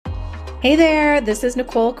Hey there, this is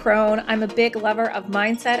Nicole Crone. I'm a big lover of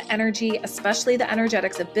mindset, energy, especially the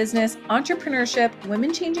energetics of business, entrepreneurship,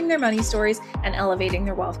 women changing their money stories, and elevating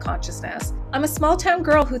their wealth consciousness. I'm a small town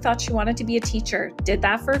girl who thought she wanted to be a teacher, did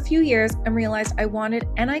that for a few years, and realized I wanted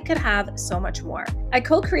and I could have so much more. I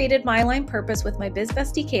co-created My Aligned Purpose with my biz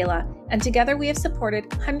bestie Kayla, and together we have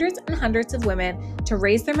supported hundreds and hundreds of women to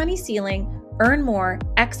raise their money ceiling, earn more,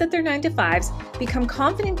 exit their 9-to-5s, become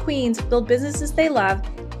confident queens, build businesses they love,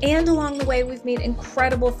 and along the way, we've made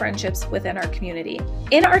incredible friendships within our community.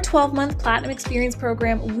 In our 12-month Platinum Experience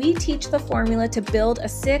program, we teach the formula to build a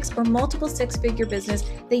 6 or multiple 6-figure business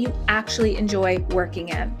that you actually enjoy working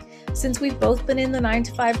in. Since we've both been in the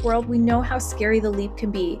 9-to-5 world, we know how scary the leap can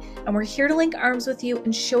be, and we're here to link arms with you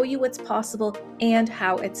and show you what's possible and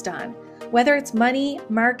how it's done. Whether it's money,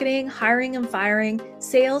 marketing, hiring and firing,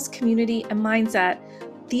 sales, community, and mindset,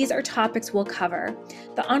 these are topics we'll cover.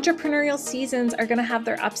 The entrepreneurial seasons are going to have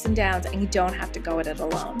their ups and downs, and you don't have to go at it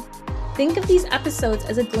alone. Think of these episodes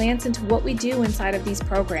as a glance into what we do inside of these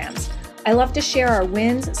programs. I love to share our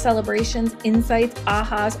wins, celebrations, insights,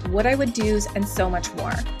 ahas, what I would do's, and so much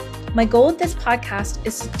more. My goal with this podcast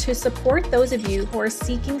is to support those of you who are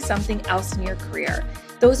seeking something else in your career,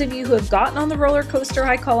 those of you who have gotten on the roller coaster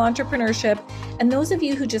I call entrepreneurship, and those of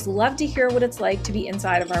you who just love to hear what it's like to be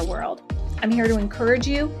inside of our world. I'm here to encourage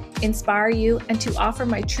you, inspire you, and to offer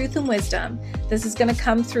my truth and wisdom. This is going to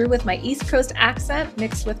come through with my East Coast accent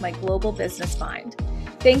mixed with my global business mind.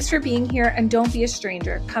 Thanks for being here, and don't be a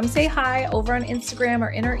stranger. Come say hi over on Instagram or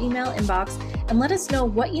in our email inbox and let us know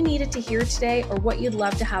what you needed to hear today or what you'd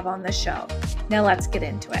love to have on this show. Now let's get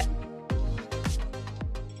into it.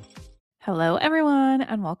 Hello, everyone,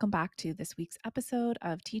 and welcome back to this week's episode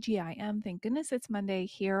of TGIM. Thank goodness it's Monday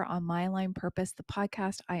here on My Aligned Purpose, the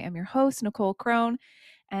podcast. I am your host, Nicole Crone,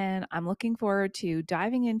 and I'm looking forward to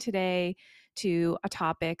diving in today to a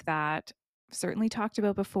topic that I've certainly talked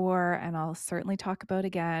about before, and I'll certainly talk about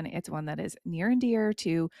again. It's one that is near and dear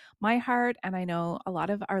to my heart, and I know a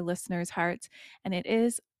lot of our listeners' hearts, and it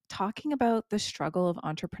is talking about the struggle of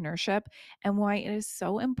entrepreneurship and why it is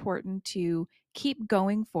so important to keep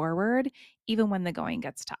going forward even when the going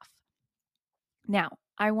gets tough. Now,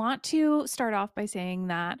 I want to start off by saying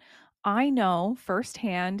that I know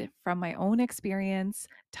firsthand from my own experience,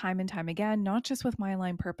 time and time again, not just with My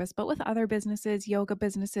Aligned Purpose, but with other businesses, yoga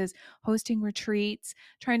businesses, hosting retreats,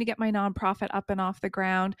 trying to get my nonprofit up and off the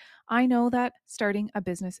ground. I know that starting a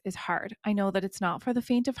business is hard. I know that it's not for the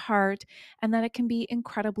faint of heart and that it can be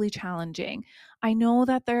incredibly challenging. I know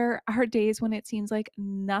that there are days when it seems like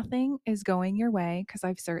nothing is going your way, because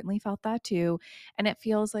I've certainly felt that too, and it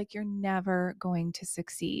feels like you're never going to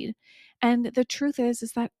succeed. And the truth is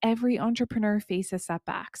that every entrepreneur faces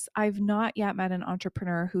setbacks. I've not yet met an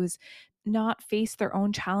entrepreneur who's not faced their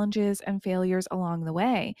own challenges and failures along the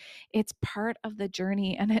way. It's part of the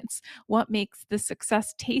journey, and it's what makes the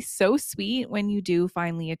success taste so sweet when you do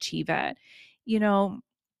finally achieve it. You know,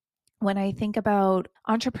 when I think about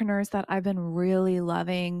entrepreneurs that I've been really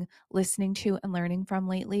loving listening to and learning from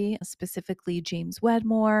lately, specifically James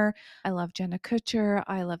Wedmore, I love Jenna Kutcher,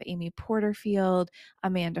 I love Amy Porterfield,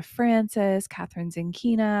 Amanda Francis, Catherine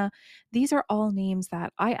Zinkina. These are all names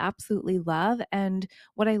that I absolutely love. And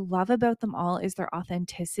what I love about them all is their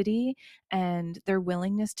authenticity and their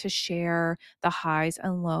willingness to share the highs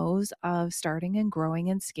and lows of starting and growing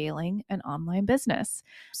and scaling an online business.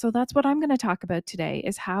 So that's what I'm going to talk about today,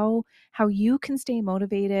 is how you can stay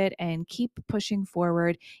motivated and keep pushing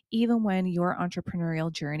forward even when your entrepreneurial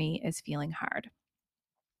journey is feeling hard.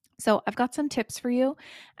 So, I've got some tips for you.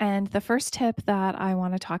 And the first tip that I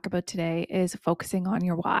want to talk about today is focusing on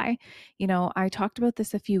your why. You know, I talked about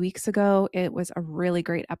this a few weeks ago. It was a really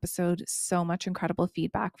great episode, so much incredible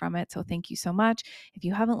feedback from it. So, thank you so much. If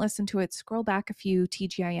you haven't listened to it, scroll back a few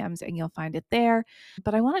TGIMs and you'll find it there.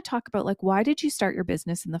 But I want to talk about, like, why did you start your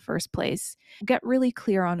business in the first place? Get really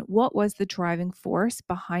clear on what was the driving force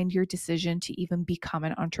behind your decision to even become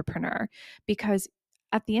an entrepreneur, because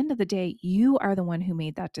at the end of the day, you are the one who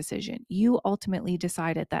made that decision. You ultimately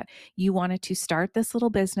decided that you wanted to start this little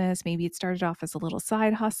business. Maybe it started off as a little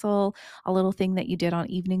side hustle, a little thing that you did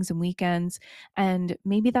on evenings and weekends. And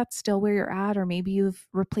maybe that's still where you're at, or maybe you've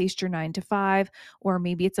replaced your 9-to-5, or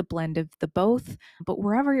maybe it's a blend of the both. But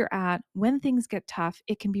wherever you're at, when things get tough,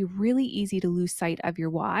 it can be really easy to lose sight of your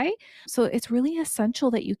why. So it's really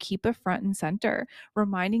essential that you keep it front and center,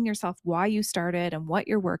 reminding yourself why you started and what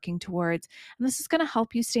you're working towards. And this is going to help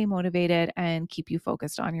you stay motivated and keep you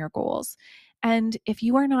focused on your goals. And if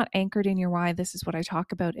you are not anchored in your why, this is what I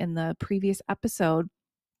talk about in the previous episode.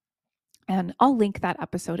 And I'll link that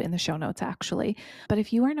episode in the show notes, actually. But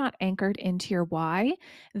if you are not anchored into your why,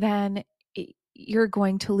 then you're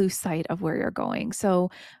going to lose sight of where you're going. So,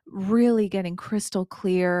 really getting crystal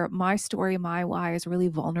clear. My story, my why is really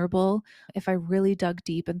vulnerable. If I really dug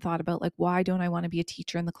deep and thought about, like, why don't I want to be a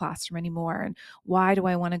teacher in the classroom anymore? And why do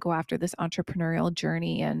I want to go after this entrepreneurial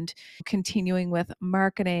journey and continuing with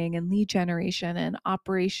marketing and lead generation and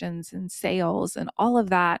operations and sales and all of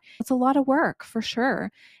that? It's a lot of work for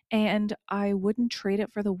sure. And I wouldn't trade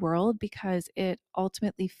it for the world because it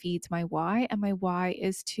ultimately feeds my why. And my why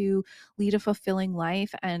is to lead a fulfilling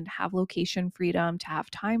life and have location freedom, to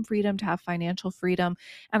have time freedom, to have financial freedom.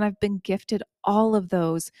 And I've been gifted all of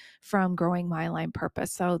those from growing my aligned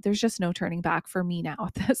purpose. So there's just no turning back for me now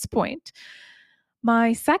at this point.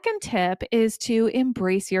 My second tip is to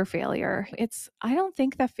embrace your failure. I don't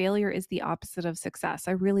think that failure is the opposite of success.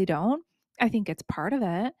 I really don't. I think it's part of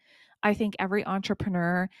it. I think every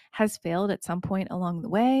entrepreneur has failed at some point along the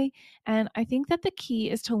way. And I think that the key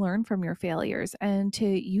is to learn from your failures and to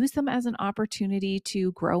use them as an opportunity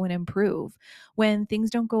to grow and improve. When things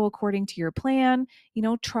don't go according to your plan,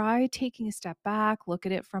 try taking a step back, look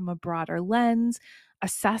at it from a broader lens,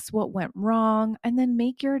 assess what went wrong, and then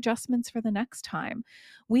make your adjustments for the next time.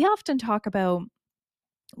 We often talk about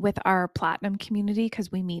with our platinum community because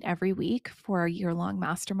we meet every week for a year-long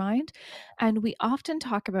mastermind. And we often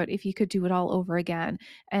talk about if you could do it all over again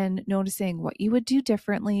and noticing what you would do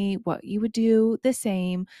differently, what you would do the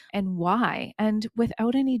same, and why. And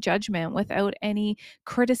without any judgment, without any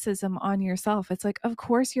criticism on yourself. It's like, of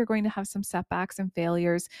course, you're going to have some setbacks and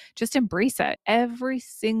failures. Just embrace it. Every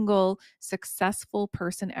single successful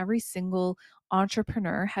person, every single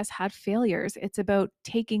entrepreneur has had failures. It's about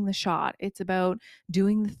taking the shot. It's about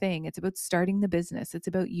doing the thing. It's about starting the business. It's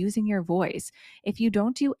about using your voice. If you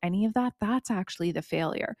don't do any of that, that's actually the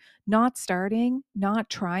failure. Not starting, not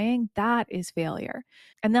trying, that is failure.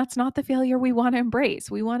 And that's not the failure we want to embrace.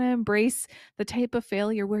 We want to embrace the type of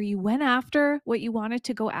failure where you went after what you wanted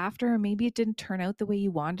to go after, and maybe it didn't turn out the way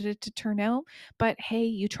you wanted it to turn out. But hey,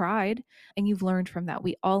 you tried and you've learned from that.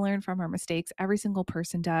 We all learn from our mistakes. Every single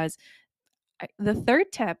person does. The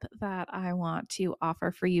third tip that I want to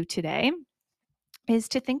offer for you today is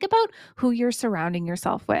to think about who you're surrounding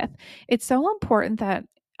yourself with. It's so important that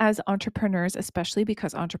as entrepreneurs, especially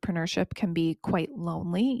because entrepreneurship can be quite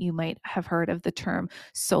lonely, you might have heard of the term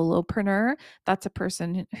solopreneur. That's a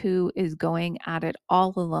person who is going at it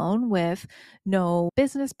all alone with no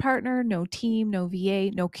business partner, no team, no VA,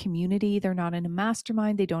 no community. They're not in a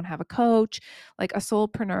mastermind. They don't have a coach. Like a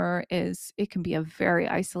solopreneur it can be a very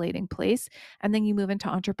isolating place. And then you move into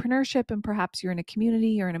entrepreneurship and perhaps you're in a community,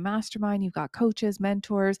 you're in a mastermind, you've got coaches,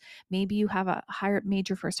 mentors, maybe you have made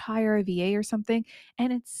your first hire, a VA or something,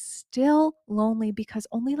 and it's still lonely because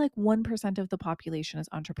only like 1% of the population is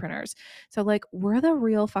entrepreneurs. So like we're the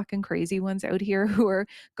real fucking crazy ones out here who are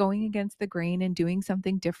going against the grain and doing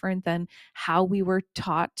something different than how we were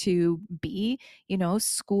taught to be.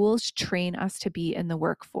 Schools train us to be in the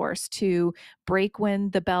workforce, to break when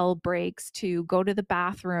the bell breaks, to go to the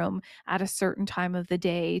bathroom at a certain time of the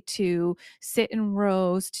day, to sit in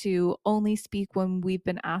rows, to only speak when we've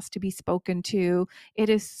been asked to be spoken to. It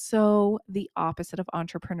is so the opposite of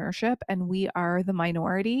entrepreneurship, and we are the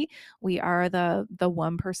minority. We are the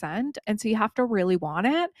 1%. And so you have to really want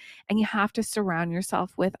it, and you have to surround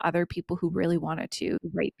yourself with other people who really want it too,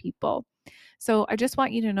 the right people. So I just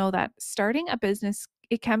want you to know that starting a business,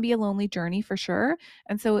 it can be a lonely journey for sure.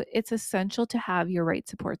 And so it's essential to have your right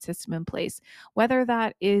support system in place, whether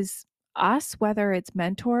that is us, whether it's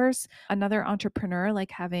mentors, another entrepreneur,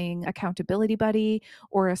 like having accountability buddy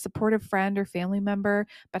or a supportive friend or family member,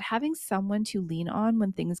 but having someone to lean on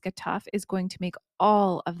when things get tough is going to make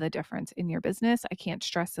all of the difference in your business. I can't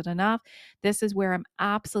stress it enough. This is where I'm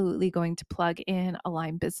absolutely going to plug in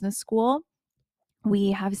Align Business School.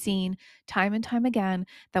 We have seen time and time again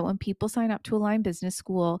that when people sign up to Align Business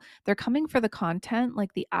School, they're coming for the content,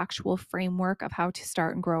 like the actual framework of how to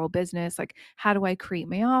start and grow a business. Like, how do I create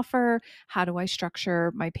my offer? How do I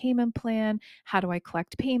structure my payment plan? How do I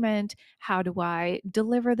collect payment? How do I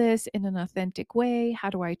deliver this in an authentic way?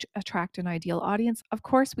 How do I attract an ideal audience? Of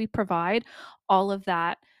course, we provide all of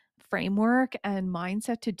that framework and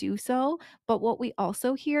mindset to do so. But what we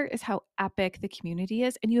also hear is how epic the community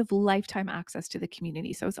is, and you have lifetime access to the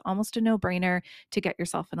community. So it's almost a no-brainer to get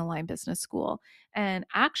yourself an Align Business School. And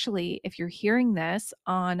actually, if you're hearing this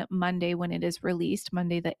on Monday when it is released,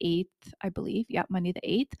 Monday the 8th, I believe, yeah, Monday the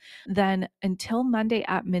 8th, then until Monday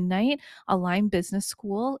at midnight, Align Business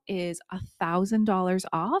School is $1,000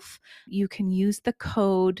 off. You can use the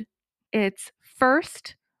code, it's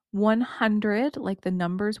first 100, like the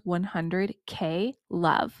numbers 100K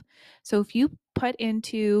love. So if you put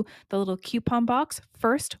into the little coupon box,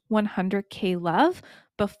 first 100K love,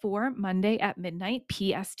 before Monday at midnight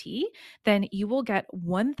PST, then you will get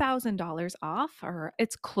 $1,000 off, or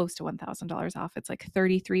it's close to $1,000 off. It's like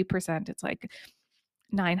 33%. It's like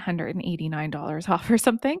 $989 off or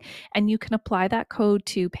something. And you can apply that code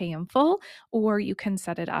to pay in full, or you can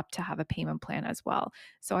set it up to have a payment plan as well.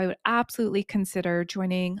 So I would absolutely consider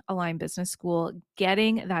joining Align Business School,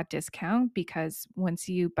 getting that discount, because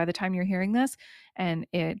by the time you're hearing this and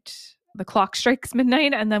the clock strikes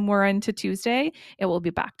midnight and then we're into Tuesday, it will be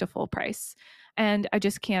back to full price. And I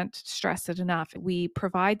just can't stress it enough. We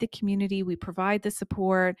provide the community, we provide the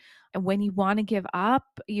support. And when you want to give up,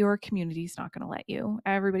 your community is not going to let you.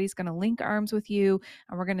 Everybody's going to link arms with you.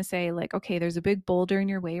 And we're going to say, like, okay, there's a big boulder in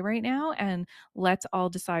your way right now. And let's all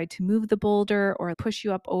decide to move the boulder or push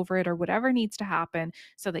you up over it or whatever needs to happen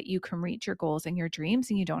so that you can reach your goals and your dreams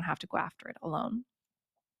and you don't have to go after it alone.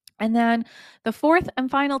 And then the fourth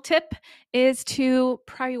and final tip is to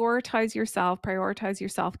prioritize your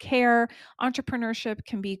self-care. Entrepreneurship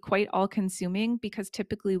can be quite all-consuming because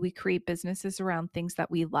typically we create businesses around things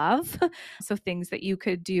that we love. So things that you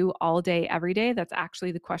could do all day, every day. That's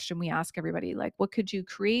actually the question we ask everybody. Like, what could you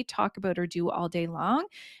create, talk about, or do all day long?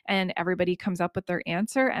 And everybody comes up with their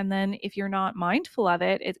answer. And then if you're not mindful of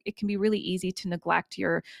it, it can be really easy to neglect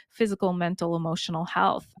your physical, mental, emotional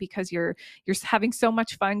health because you're having so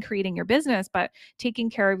much fun creating your business, but taking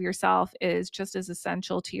care of yourself is just as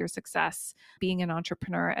essential to your success being an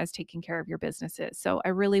entrepreneur as taking care of your businesses. So I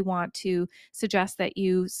really want to suggest that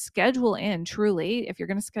you schedule in, truly, if you're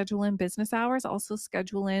going to schedule in business hours, also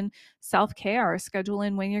schedule in self-care, schedule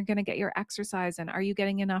in when you're going to get your exercise and are you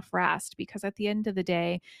getting enough rest? Because at the end of the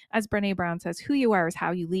day, as Brené Brown says, who you are is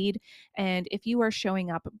how you lead. And if you are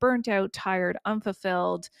showing up burnt out, tired,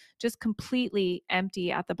 unfulfilled, just completely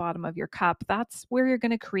empty at the bottom of your cup, that's where you're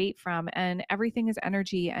going to create from. And everything is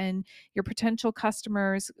energy. And your potential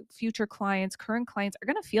customers, future clients, current clients are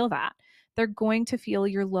going to feel that. They're going to feel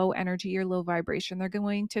your low energy, your low vibration. They're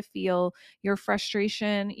going to feel your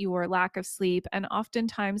frustration, your lack of sleep. And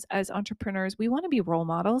oftentimes, as entrepreneurs, we want to be role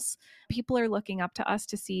models. People are looking up to us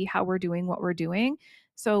to see how we're doing what we're doing.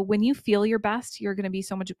 So when you feel your best, you're going to be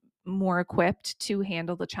so much more equipped to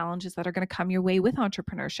handle the challenges that are going to come your way with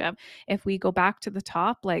entrepreneurship. If we go back to the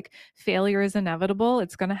top, like, failure is inevitable,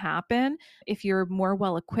 it's going to happen. If you're more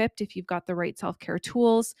well equipped, if you've got the right self-care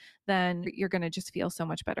tools, then you're going to just feel so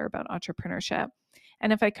much better about entrepreneurship.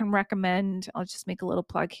 And if I can recommend, I'll just make a little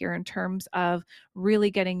plug here in terms of really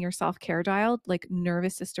getting your self-care dialed, like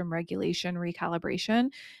nervous system regulation, recalibration.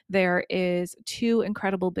 There is two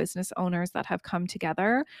incredible business owners that have come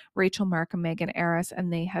together, Rachel Mark and Megan Aris,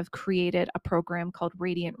 and they have created a program called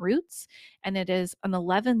Radiant Roots. And it is an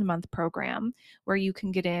 11-month program where you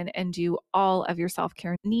can get in and do all of your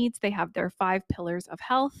self-care needs. They have their 5 pillars of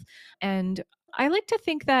health. And I like to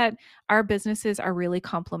think that our businesses are really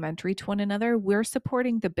complementary to one another. We're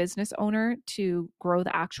supporting the business owner to grow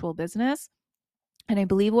the actual business. And I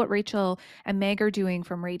believe what Rachel and Meg are doing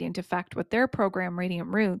from Radiant Effect with their program, Radiant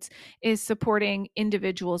Roots, is supporting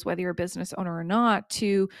individuals, whether you're a business owner or not,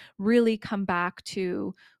 to really come back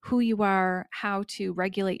to who you are, how to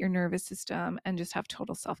regulate your nervous system, and just have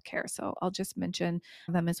total self-care. So I'll just mention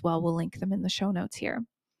them as well. We'll link them in the show notes here.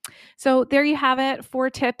 So there you have it. 4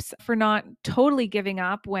 tips for not totally giving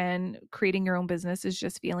up when creating your own business is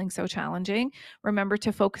just feeling so challenging. Remember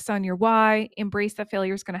to focus on your why, embrace that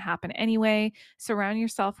failure is going to happen anyway, surround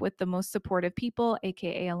yourself with the most supportive people,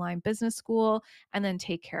 aka Align Business School, and then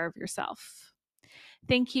take care of yourself.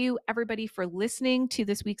 Thank you, everybody, for listening to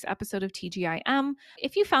this week's episode of TGIM.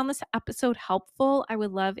 If you found this episode helpful, I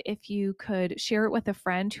would love if you could share it with a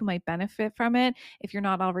friend who might benefit from it. If you're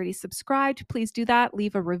not already subscribed, please do that.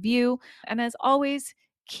 Leave a review. And as always,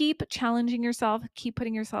 keep challenging yourself, keep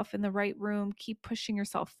putting yourself in the right room, keep pushing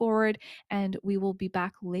yourself forward. And we will be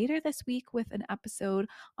back later this week with an episode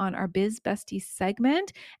on our Biz Besties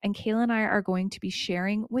segment. And Kayla and I are going to be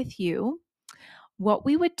sharing with you what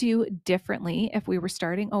we would do differently if we were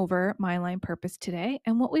starting over My Line Purpose today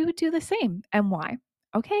and what we would do the same and why.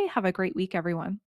 Okay, have a great week, everyone.